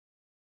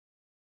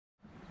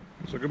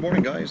So good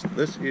morning, guys.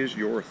 This is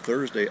your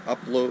Thursday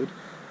upload.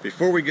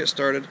 Before we get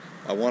started,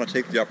 I want to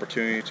take the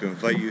opportunity to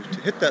invite you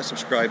to hit that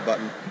subscribe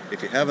button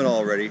if you haven't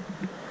already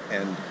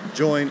and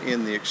join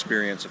in the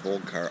experience of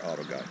Old Car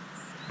Auto Guy.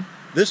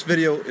 This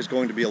video is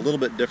going to be a little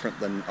bit different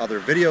than other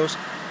videos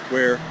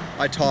where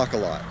I talk a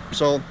lot.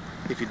 So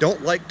if you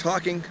don't like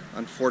talking,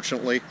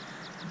 unfortunately,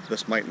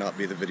 this might not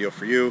be the video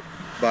for you,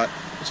 but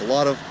it's a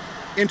lot of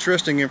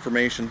interesting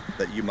information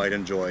that you might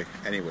enjoy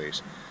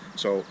anyways.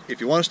 So if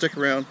you want to stick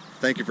around,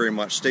 thank you very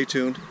much. Stay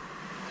tuned,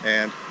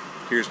 and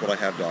here's what I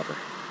have to offer.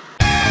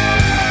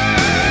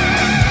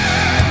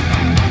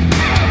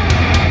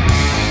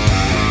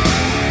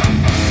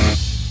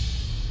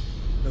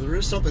 Now, there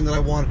is something that I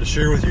wanted to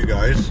share with you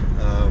guys.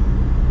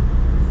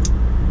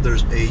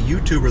 There's a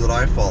YouTuber that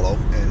I follow,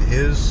 and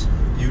his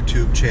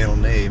YouTube channel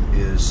name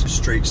is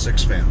Straight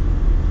Six Fan,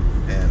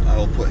 and I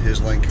will put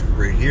his link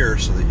right here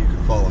so that you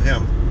can follow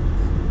him.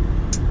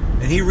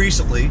 And he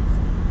recently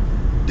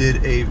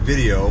did a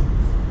video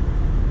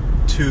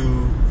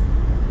to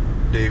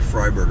Dave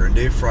Freiberger, and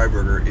Dave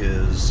Freiberger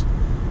is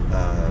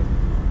a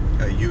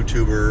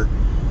YouTuber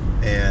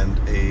and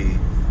a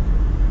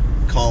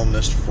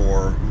columnist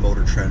for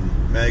Motor Trend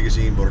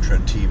magazine, Motor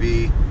Trend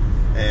TV,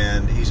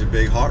 and he's a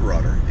big hot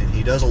rodder, and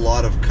he does a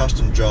lot of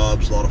custom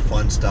jobs, a lot of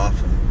fun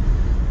stuff, and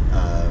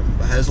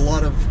has a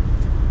lot of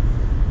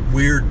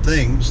weird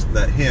things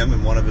that him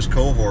and one of his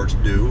cohorts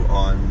do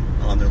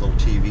on their little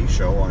TV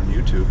show on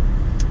YouTube,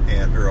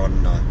 or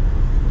on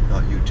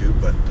not YouTube,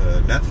 but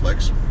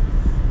Netflix.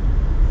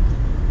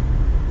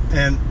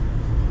 And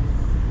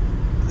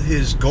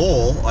his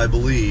goal, I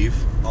believe,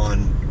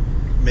 on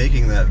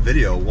making that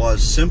video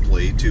was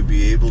simply to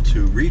be able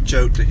to reach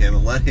out to him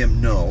and let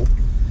him know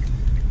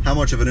how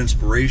much of an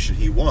inspiration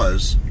he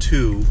was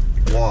to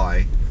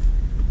why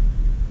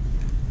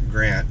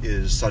Grant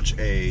is such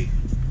a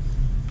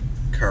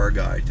car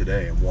guy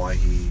today, and why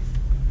he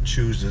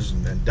chooses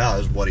and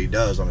does what he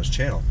does on his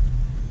channel.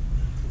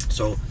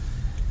 So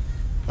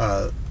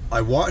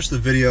I watched the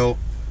video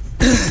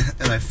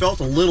and I felt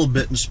a little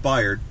bit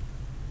inspired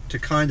to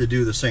kind of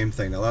do the same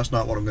thing. Now, that's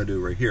not what I'm going to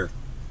do right here,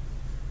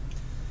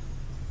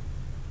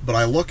 but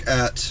I look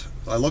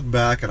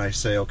back and I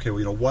say, okay, well,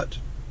 you know, what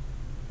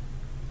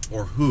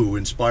or who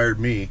inspired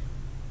me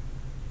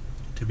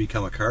to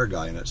become a car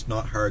guy? And it's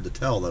not hard to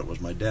tell that it was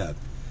my dad.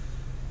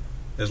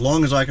 As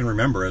long as I can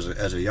remember,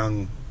 as a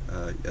young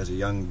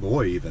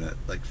boy, even at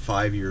like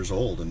 5 years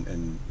old,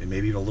 and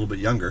maybe even a little bit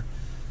younger,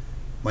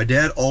 my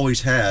dad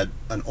always had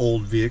an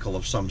old vehicle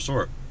of some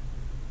sort.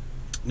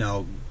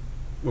 Now,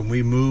 when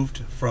we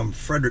moved from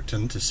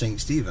Fredericton to St.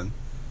 Stephen,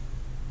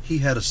 he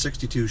had a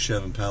 62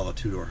 Chevy Impala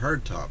two-door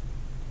hardtop,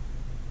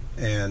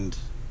 and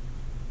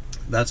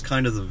that's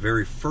kind of the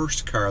very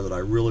first car that I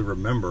really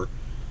remember.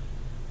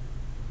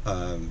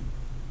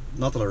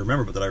 Not that I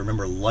remember, but that I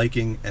remember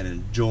liking and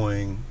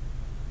enjoying,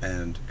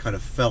 and kind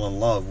of fell in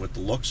love with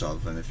the looks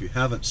of. And if you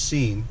haven't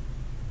seen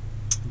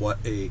what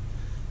a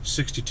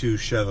 62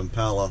 Chevy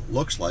Impala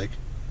looks like,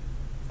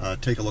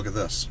 take a look at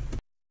this.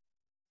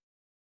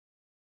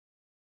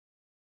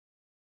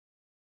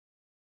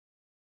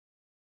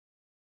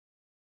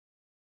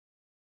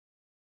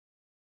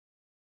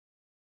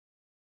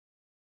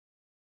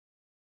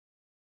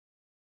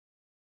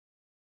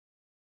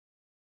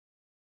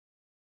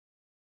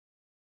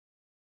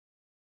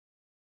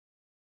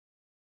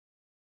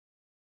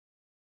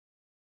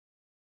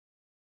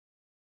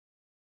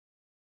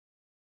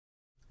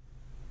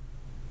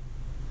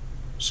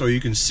 So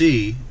you can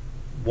see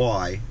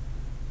why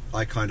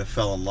I kind of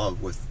fell in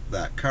love with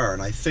that car.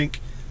 And I think,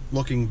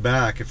 looking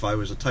back, if I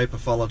was a type of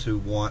fella to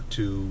want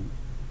to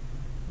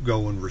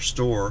go and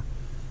restore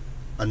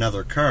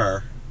another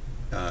car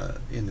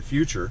in the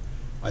future,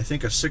 I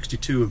think a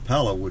 62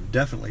 Impala would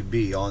definitely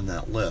be on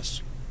that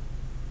list.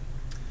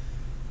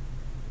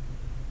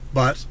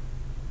 But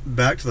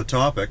back to the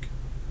topic,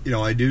 you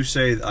know, I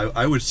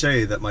would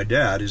say that my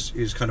dad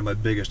is kind of my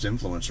biggest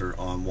influencer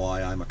on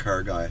why I'm a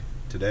car guy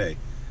today.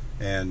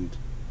 And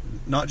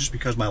not just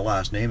because my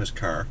last name is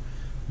Carr,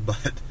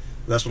 but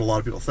that's what a lot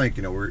of people think.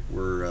 You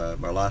know,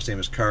 my last name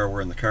is Carr,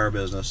 we're in the car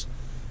business,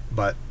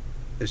 but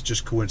it's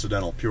just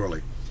coincidental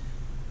purely.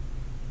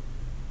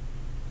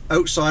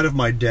 Outside of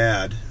my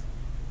dad,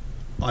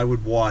 I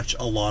would watch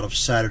a lot of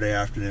Saturday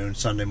afternoon,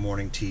 Sunday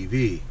morning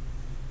TV,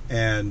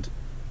 and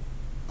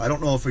I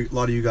don't know if a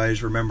lot of you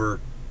guys remember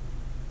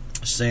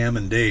Sam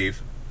and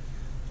Dave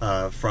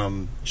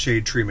from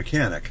Shade Tree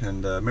Mechanic,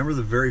 and remember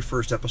the very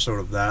first episode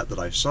of that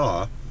I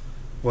saw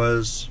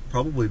was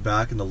probably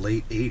back in the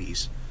late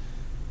 80s,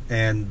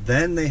 and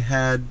then they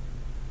had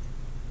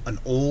an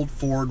old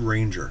Ford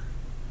Ranger,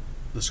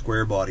 the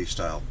square body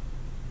style,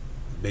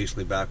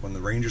 basically back when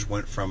the Rangers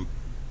went from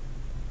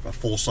a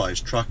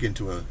full-size truck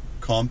into a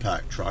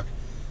compact truck.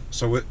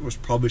 So it was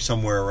probably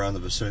somewhere around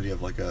the vicinity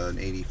of like an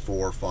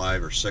 84,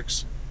 5, or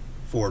 6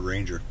 Ford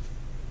Ranger.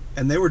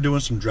 And they were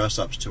doing some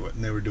dress-ups to it,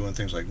 and they were doing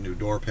things like new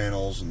door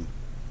panels and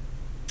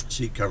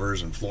seat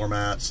covers and floor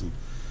mats and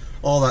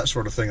all that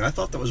sort of thing. And I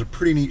thought that was a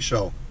pretty neat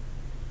show.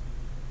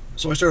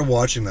 So I started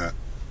watching that.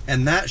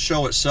 And that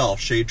show itself,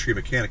 Shade Tree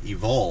Mechanic,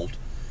 evolved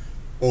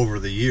over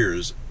the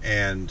years,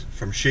 and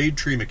from Shade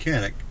Tree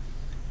Mechanic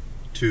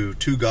to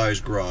Two Guys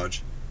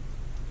Garage,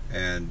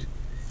 and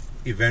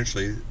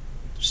eventually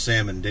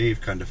Sam and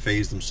Dave kind of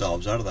phased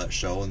themselves out of that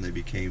show, and they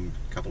became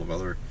a couple of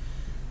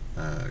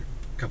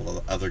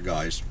other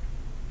guys.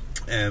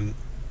 And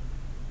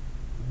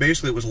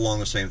basically it was along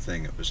the same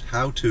thing. It was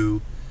how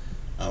to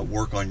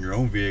work on your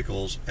own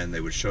vehicles, and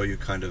they would show you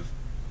kind of,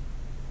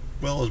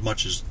 well, as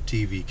much as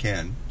TV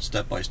can,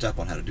 step by step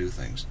on how to do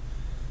things,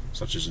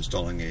 such as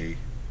installing a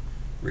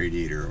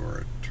radiator or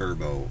a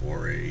turbo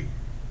or a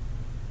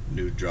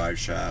new drive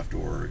shaft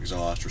or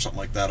exhaust or something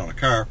like that on a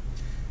car.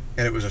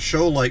 And it was a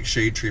show like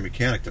Shade Tree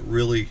Mechanic that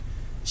really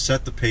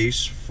set the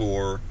pace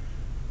for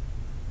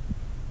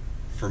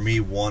me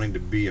wanting to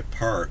be a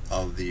part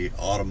of the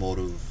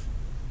automotive,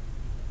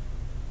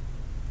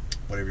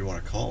 whatever you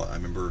want to call it. I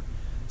remember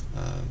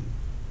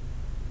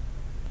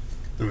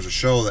there was a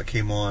show that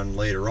came on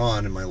later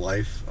on in my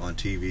life on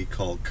TV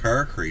called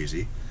Car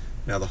Crazy.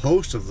 Now, the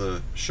host of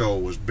the show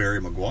was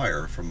Barry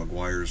Maguire from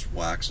Maguire's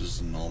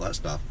Waxes and all that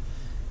stuff.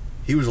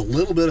 He was a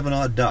little bit of an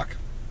odd duck,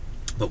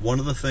 but one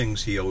of the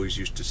things he always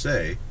used to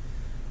say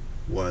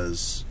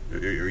was, or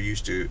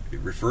used to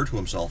refer to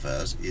himself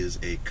as, is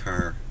a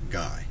car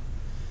guy.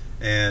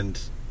 And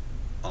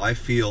I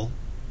feel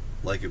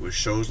like it was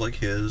shows like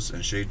his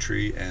and Shade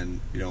Tree, and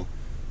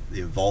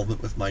the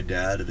involvement with my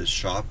dad at his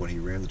shop when he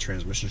ran the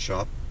transmission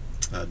shop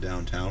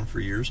downtown for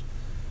years,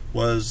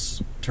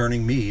 was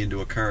turning me into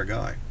a car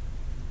guy.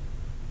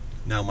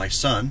 Now my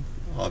son,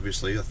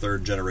 obviously a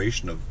third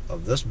generation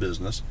of this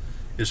business,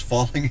 is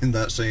following in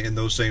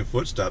those same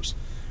footsteps,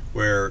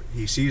 where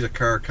he sees a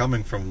car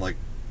coming from like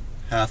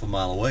half a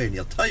mile away, and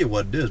he'll tell you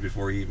what it is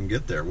before you even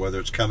get there, whether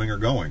it's coming or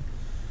going,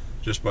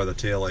 just by the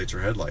taillights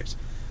or headlights.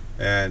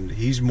 And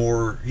he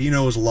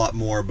knows a lot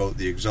more about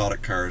the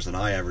exotic cars than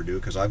I ever do,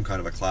 because I'm kind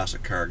of a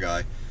classic car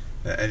guy,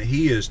 and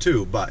he is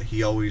too, but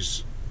he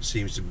always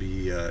seems to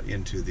be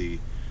into the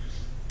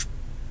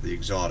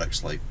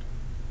exotics, like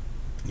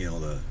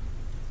the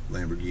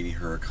Lamborghini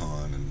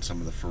Huracan and some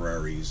of the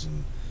Ferraris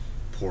and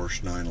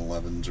Porsche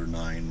 911s or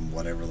 9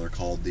 whatever they're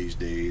called these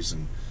days,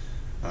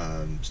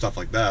 and stuff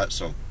like that.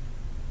 So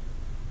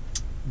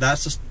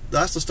that's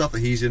the stuff that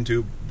he's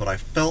into. But I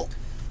feel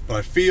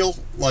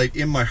like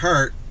in my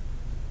heart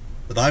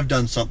that I've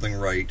done something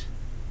right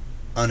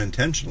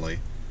unintentionally,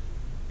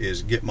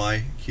 is get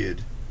my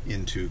kid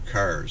into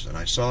cars. And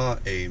I saw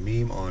a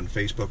meme on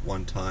Facebook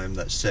one time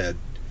that said,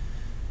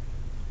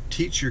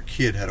 teach your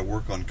kid how to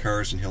work on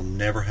cars and he'll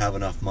never have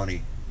enough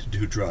money to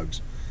do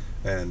drugs.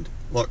 And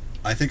look,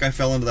 I think I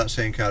fell into that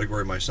same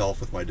category myself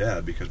with my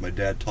dad, because my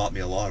dad taught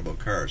me a lot about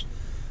cars.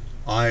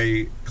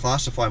 I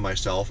classify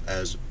myself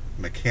as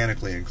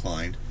mechanically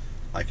inclined.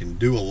 I can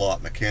do a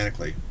lot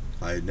mechanically.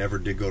 I never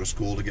did go to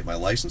school to get my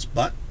license,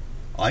 but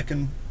I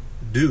can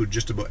do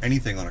just about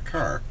anything on a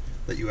car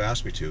that you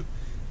ask me to.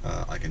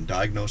 I can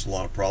diagnose a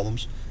lot of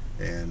problems,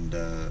 and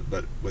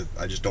but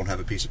I just don't have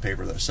a piece of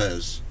paper that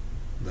says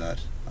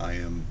that I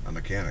am a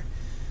mechanic.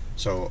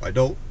 So I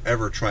don't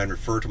ever try and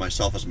refer to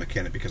myself as a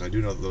mechanic, because I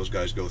do know that those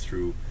guys go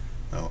through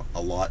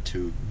a lot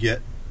to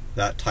get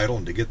that title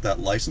and to get that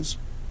license.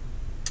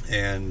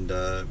 And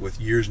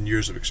with years and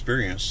years of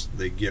experience,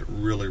 they get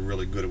really,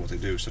 really good at what they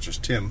do, such as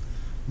Tim,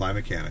 my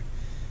mechanic.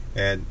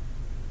 And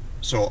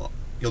so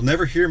you'll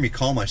never hear me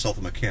call myself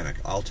a mechanic.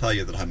 I'll tell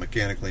you that I'm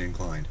mechanically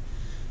inclined.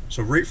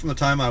 So right from the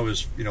time I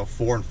was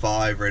 4 and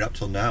 5 right up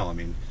till now, I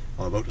mean,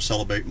 I'm about to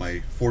celebrate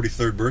my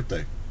 43rd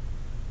birthday,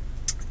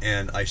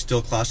 and I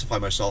still classify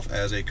myself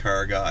as a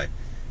car guy.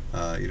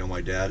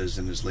 My dad is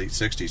in his late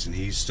 60s, and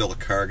he's still a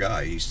car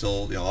guy. He's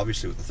still,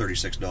 obviously with the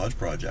 36 Dodge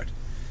project,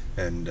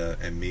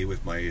 and me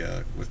with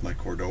my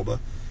Cordoba,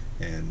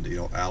 and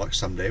Alex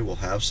someday will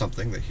have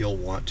something that he'll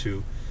want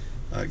to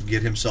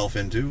get himself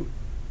into,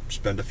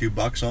 spend a few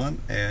bucks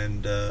on,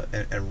 and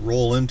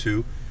roll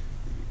into,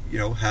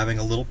 having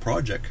a little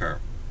project car.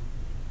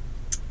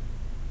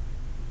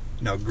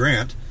 Now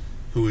Grant,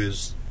 who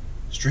is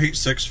straight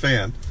 6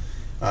 fan,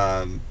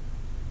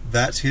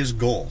 that's his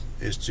goal,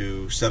 is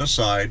to set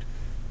aside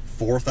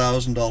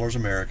 $4,000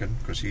 American,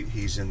 because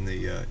he's in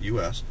the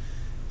US,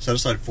 set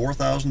aside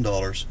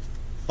 $4,000,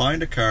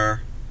 find a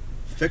car,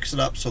 fix it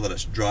up so that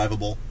it's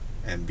drivable,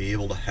 and be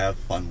able to have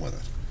fun with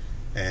it.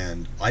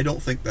 And I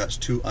don't think that's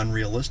too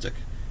unrealistic.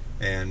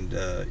 And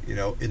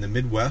in the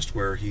Midwest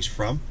where he's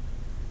from,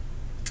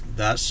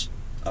 that's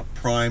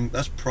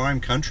prime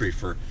country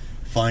for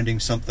finding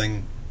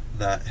something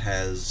that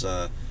has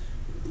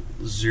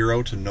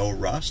 0 to no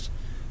rust.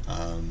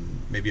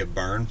 Maybe a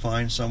barn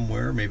find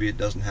somewhere. Maybe it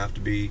doesn't have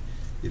to be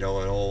an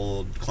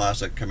old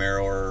classic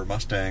Camaro or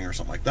Mustang or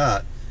something like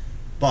that,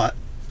 but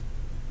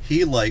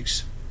he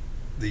likes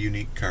the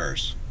unique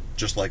cars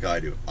just like I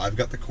do. I've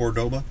got the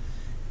Cordoba,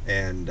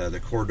 and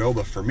the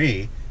Cordoba for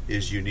me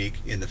is unique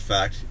in the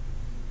fact,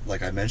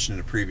 like I mentioned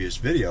in a previous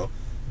video,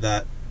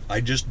 that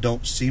I just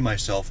don't see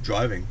myself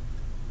driving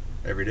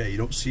every day. You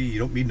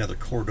don't meet another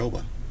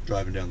Cordoba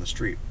driving down the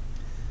street.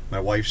 My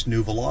wife's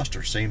new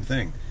Veloster, same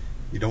thing.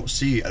 you don't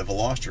see a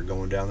Veloster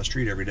going down the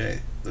street every day.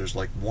 There's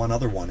like one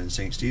other one in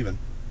St. Stephen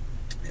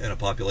in a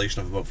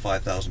population of about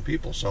 5,000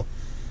 people. So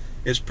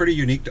it's pretty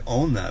unique to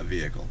own that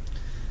vehicle.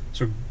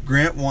 So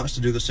Grant wants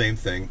to do the same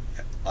thing.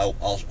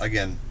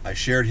 Again, I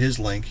shared his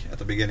link at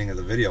the beginning of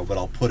the video, but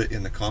I'll put it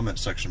in the comment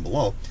section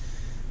below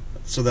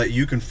so that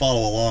you can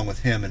follow along with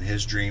him and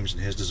his dreams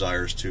and his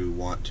desires to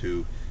want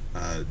to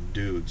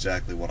do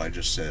exactly what I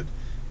just said.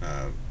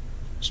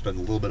 Spend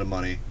a little bit of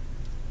money,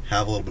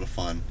 have a little bit of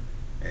fun,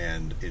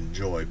 and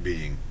enjoy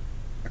being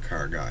a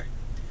car guy.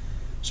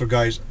 So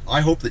guys,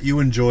 I hope that you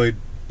enjoyed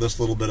this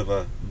little bit of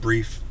a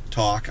brief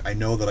talk. I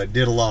know that I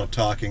did a lot of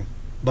talking,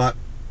 but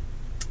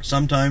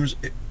sometimes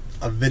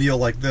a video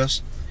like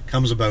this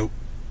comes about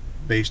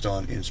based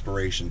on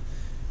inspiration.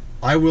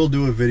 I will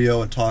do a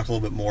video and talk a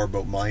little bit more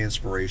about my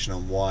inspiration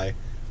on why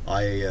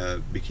I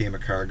became a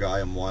car guy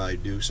and why I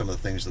do some of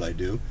the things that I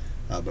do.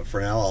 But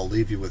for now, I'll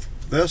leave you with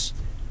this,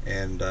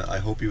 and I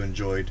hope you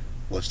enjoyed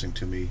listening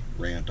to me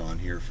rant on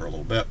here for a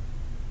little bit.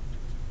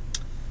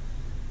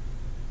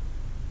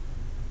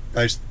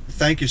 Guys,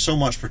 thank you so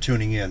much for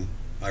tuning in.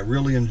 I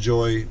really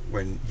enjoy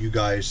when you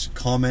guys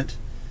comment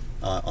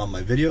on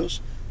my videos.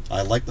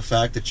 I like the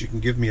fact that you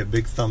can give me a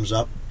big thumbs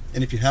up,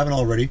 and if you haven't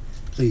already,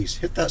 please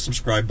hit that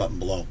subscribe button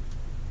below.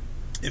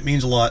 It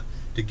means a lot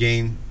to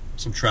gain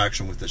some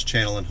traction with this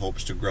channel in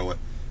hopes to grow it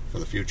for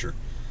the future.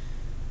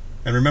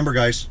 And remember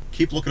guys,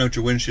 keep looking out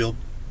your windshield,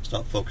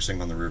 stop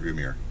focusing on the rearview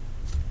mirror.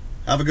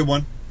 Have a good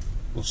one.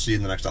 We'll see you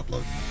in the next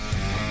upload.